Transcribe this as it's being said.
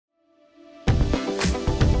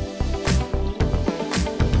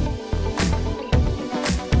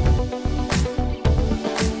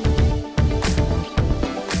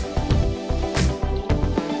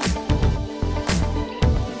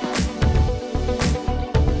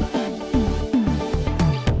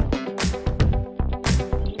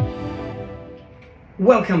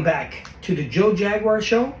Welcome back to the Joe Jaguar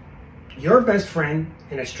Show, your best friend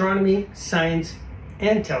in astronomy, science,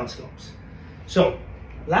 and telescopes. So,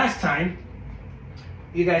 last time,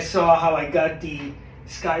 you guys saw how I got the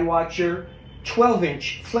Skywatcher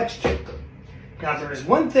 12-inch flex tube. Now, there is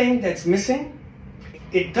one thing that's missing.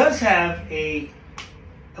 It does have a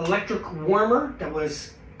electric warmer that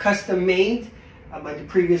was custom made by the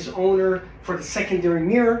previous owner for the secondary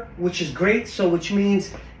mirror, which is great. So, which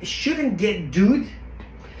means it shouldn't get dewed.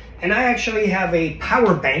 And I actually have a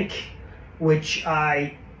power bank, which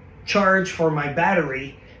I charge for my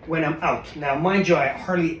battery when I'm out. Now, mind you, I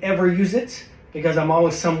hardly ever use it because I'm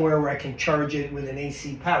always somewhere where I can charge it with an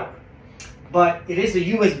AC power. But it is a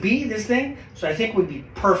USB, this thing, so I think would be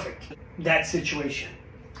perfect, that situation.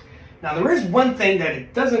 Now, there is one thing that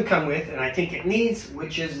it doesn't come with, and I think it needs,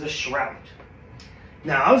 which is the shroud.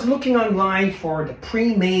 Now, I was looking online for the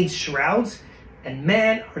pre-made shrouds, and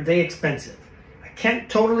man, are they expensive. Can't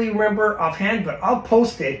totally remember offhand, but I'll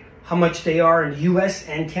post it how much they are in the US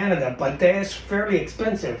and Canada, but they're fairly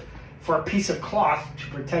expensive for a piece of cloth to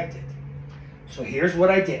protect it. So here's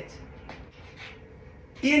what I did.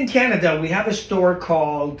 In Canada, we have a store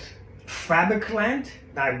called Fabricland.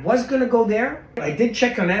 Now, I was going to go there. I did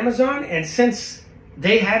check on Amazon, and since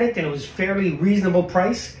they had it and it was fairly reasonable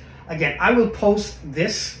price, again, I will post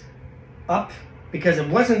this up because it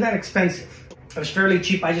wasn't that expensive. It was fairly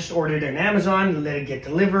cheap. I just ordered it on Amazon, let it get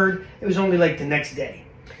delivered. It was only like the next day.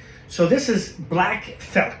 So this is black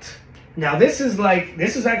felt. Now this is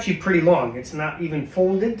actually pretty long. It's not even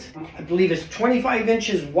folded. I believe it's 25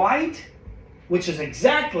 inches wide, which is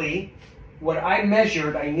exactly what I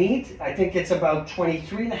measured I need. I think it's about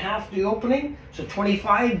 23.5 the opening. So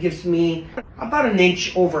 25 gives me about an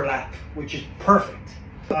inch overlap, which is perfect.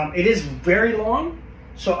 It is very long,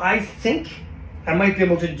 so I think I might be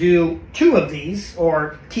able to do 2 of these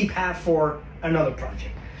or keep half for another project.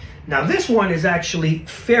 Now this one is actually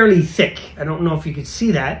fairly thick. I don't know if you could see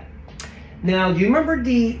that. Now, do you remember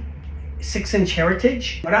the 6-inch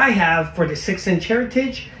Heritage? What I have for the 6-inch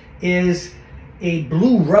Heritage is a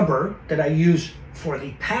blue rubber that I use for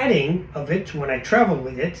the padding of it when I travel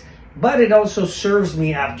with it, but it also serves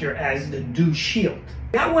me after as the dew shield.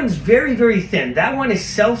 That one's very, very thin. That one is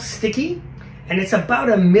self-sticky, and it's about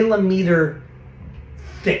 1 millimeter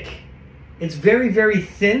thick. It's very, very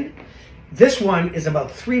thin. This one is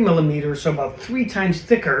about 3 millimeters, so about 3 times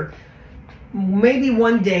thicker. Maybe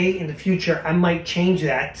one day in the future I might change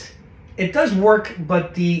that. It does work,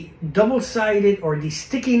 but the double-sided or the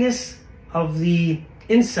stickiness of the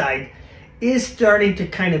inside is starting to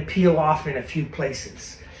kind of peel off in a few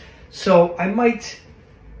places. So I might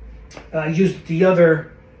use the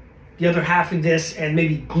other half of this and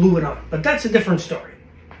maybe glue it on, but that's a different story.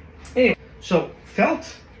 Anyway, so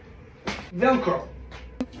felt, Velcro.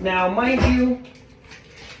 Now, mind you,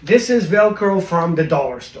 this is Velcro from the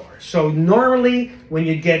dollar store. So normally when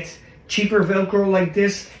you get cheaper Velcro like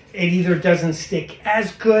this, it either doesn't stick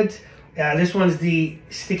as good. This one's the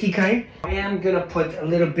sticky kind. I am gonna put a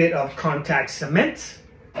little bit of contact cement.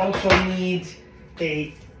 Also need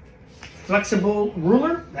a flexible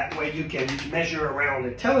ruler. That way you can measure around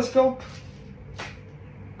the telescope.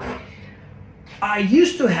 I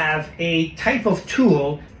used to have a type of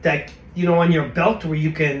tool that, you know, on your belt where you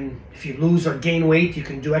can, if you lose or gain weight, you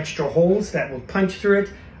can do extra holes that will punch through it.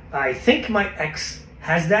 I think my ex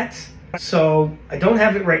has that. So I don't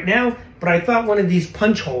have it right now, but I thought one of these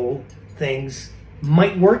punch hole things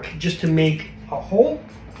might work just to make a hole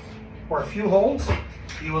or a few holes.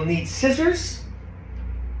 You will need scissors.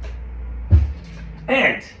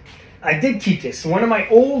 And I did keep this. One of my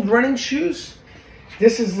old running shoes.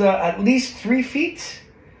 This is at least 3 feet.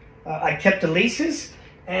 I kept the laces,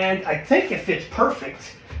 and I think it fits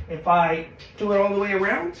perfect. If I do it all the way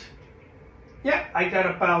around, yeah, I got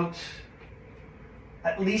about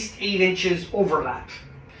at least 8 inches overlap.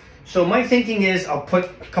 So my thinking is I'll put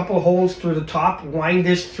a couple of holes through the top, wind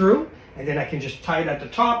this through, and then I can just tie it at the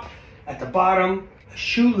top, at the bottom, a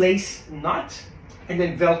shoelace knot, and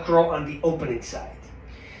then Velcro on the opening side.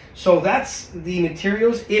 So that's the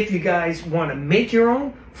materials. If you guys want to make your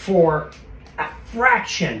own for a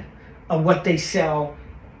fraction of what they sell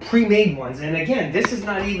pre-made ones. And again, this is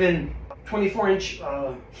not even 24-inch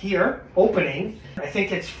here opening. I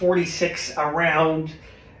think it's 46 around.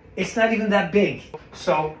 It's not even that big.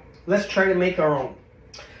 So let's try to make our own.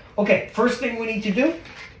 Okay, first thing we need to do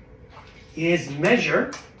is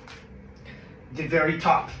measure the very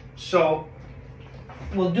top. So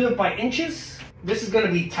we'll do it by inches. This is going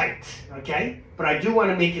to be tight, okay? But I do want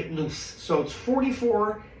to make it loose. So it's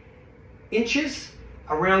 44 inches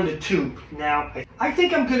around the tube. Now, I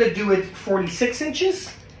think I'm going to do it 46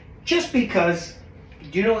 inches just because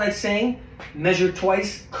do you know that saying? Measure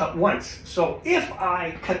twice, cut once. So if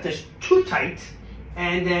I cut this too tight,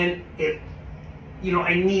 and then if, you know,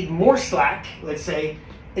 I need more slack, let's say,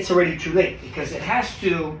 it's already too late because it has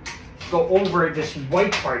to go over this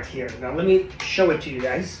white part here. Now let me show it to you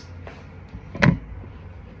guys.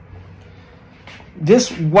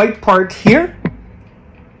 This white part here,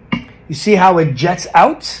 you see how it jets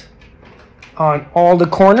out on all the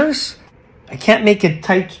corners? I can't make it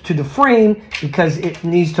tight to the frame because it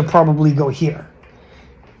needs to probably go here.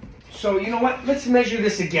 So you know what? Let's measure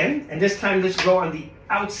this again, and this time let's go on the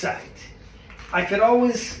outside. I could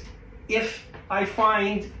always, if I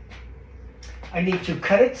find I need to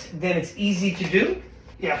cut it, then it's easy to do.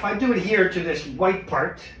 Yeah, if I do it here to this white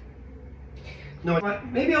part, no,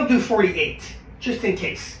 maybe I'll do 48, just in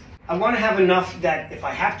case. I want to have enough that if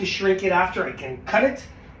I have to shrink it after, I can cut it.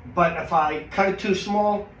 But if I cut it too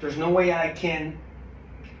small, there's no way I can,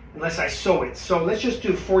 unless I sew it. So let's just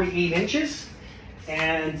do 48 inches.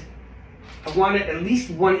 And I want it at least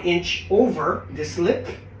 1 inch over this lip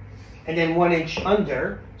and then 1 inch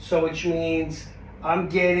under. So which means I'm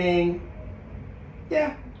getting,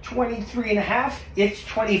 yeah, 23.5. It's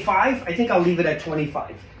 25. I think I'll leave it at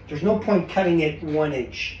 25. There's no point cutting it 1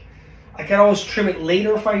 inch. I can always trim it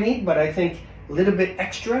later if I need, but I think a little bit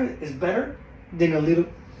extra is better than a little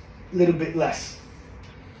bit less.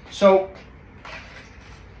 So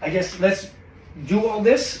I guess let's do all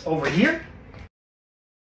this over here.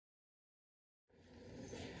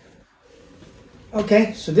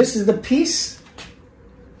 Okay, so this is the piece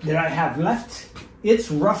that I have left.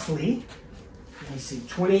 It's roughly, let me see,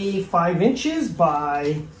 25 inches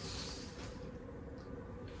by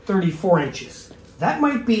 34 inches. That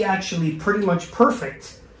might be actually pretty much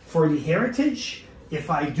perfect for the heritage if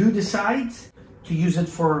I do decide to use it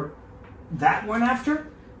for that one after.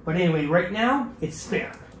 But anyway, right now it's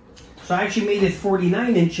spare. So I actually made it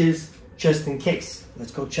 49 inches just in case.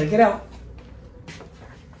 Let's go check it out.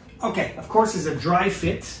 Okay, of course it's a dry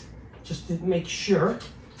fit, just to make sure.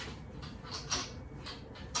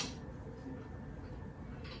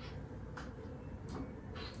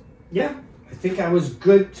 Yeah, I think I was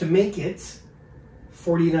good to make it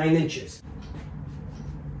 49 inches.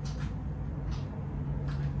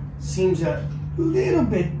 Seems a little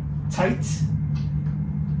bit tight.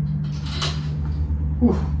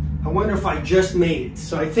 Ooh, I wonder if I just made it.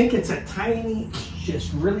 So I think it's a tiny,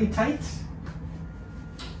 just really tight.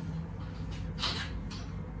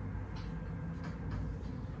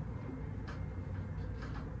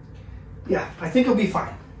 Yeah, I think it'll be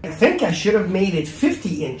fine. I think I should have made it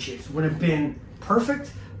 50 inches, would have been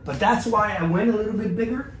perfect, but that's why I went a little bit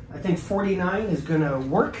bigger. I think 49 is gonna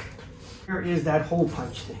work. Here is that hole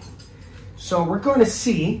punch thing. So we're going to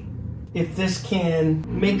see if this can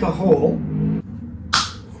make a hole.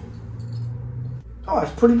 Oh,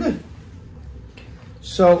 that's pretty good.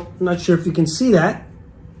 So I'm not sure if you can see that.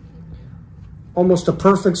 Almost a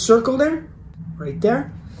perfect circle there, right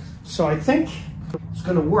there. So I think it's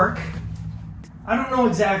going to work. I don't know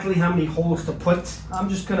exactly how many holes to put. I'm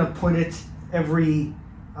just going to put it every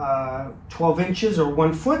 12 inches or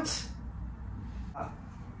 1 foot.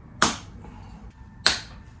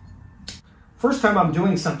 First time I'm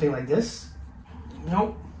doing something like this.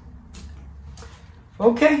 Nope.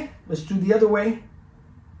 Okay, let's do the other way.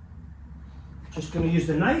 Just gonna use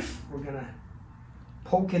the knife. We're gonna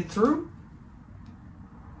poke it through.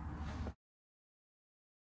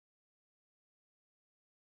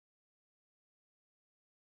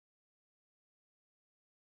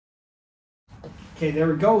 Okay,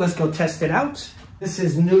 there we go. Let's go test it out. This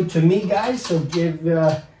is new to me, guys, so give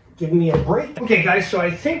me a break. Okay, guys, so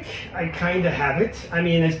I think I kind of have it. I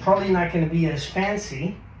mean, it's probably not going to be as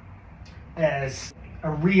fancy as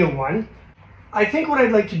a real one. I think what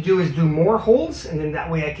I'd like to do is do more holes, and then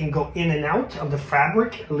that way I can go in and out of the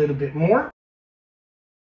fabric a little bit more.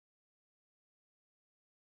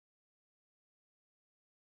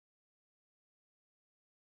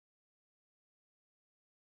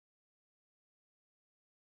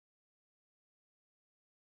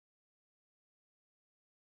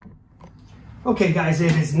 Okay guys,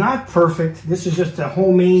 it is not perfect. This is just a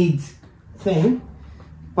homemade thing,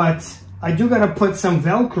 but I do gotta put some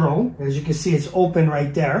Velcro. As you can see, it's open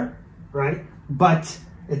right there, right? But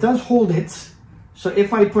it does hold it. So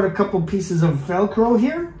if I put a couple pieces of Velcro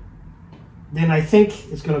here, then I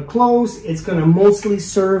think it's gonna close. It's gonna mostly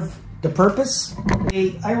serve the purpose.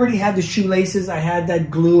 I already had the shoelaces, I had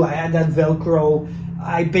that glue, I had that Velcro.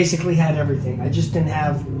 I basically had everything. I just didn't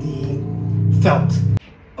have the felt.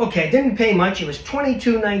 Okay, I didn't pay much. It was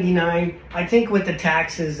 $22.99. I think with the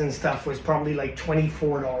taxes and stuff was probably like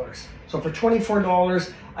 $24. So for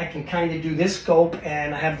 $24, I can kind of do this scope,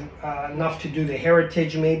 and I have enough to do the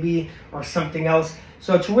heritage maybe or something else.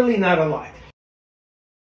 So it's really not a lot.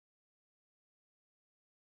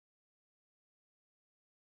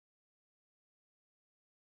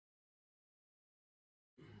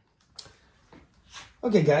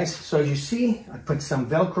 Okay guys, so as you see, I put some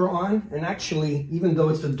Velcro on, and actually, even though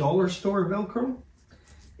it's the dollar store Velcro,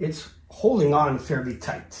 it's holding on fairly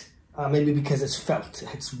tight. Maybe because it's felt.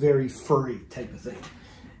 It's very furry type of thing.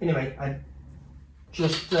 Anyway, I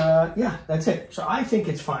just, yeah, that's it. So I think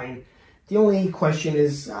it's fine. The only question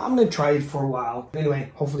is, I'm going to try it for a while.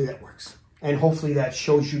 Anyway, hopefully that works. And hopefully that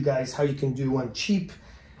shows you guys how you can do one cheap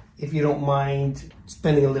if you don't mind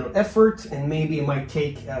spending a little effort, and maybe it might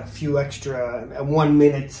take a few extra, 1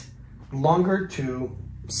 minute longer to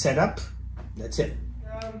set up. That's it.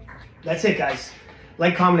 That's it, guys.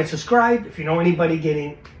 Like, comment, and subscribe. If you know anybody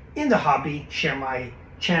getting in the hobby, share my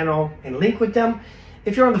channel and link with them.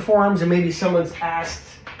 If you're on the forums and maybe someone's asked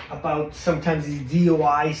about sometimes these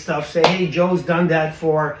DIY stuff, say, hey, Joe's done that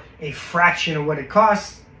for a fraction of what it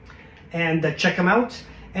costs, and check them out.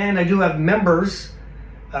 And I do have members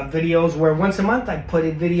videos where once a month I put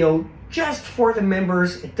a video just for the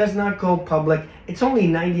members. It does not go public. It's only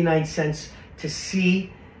 99 cents to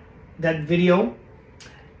see that video,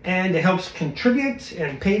 and it helps contribute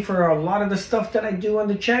and pay for a lot of the stuff that I do on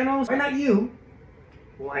the channel. Why not you?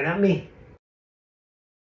 Why not me?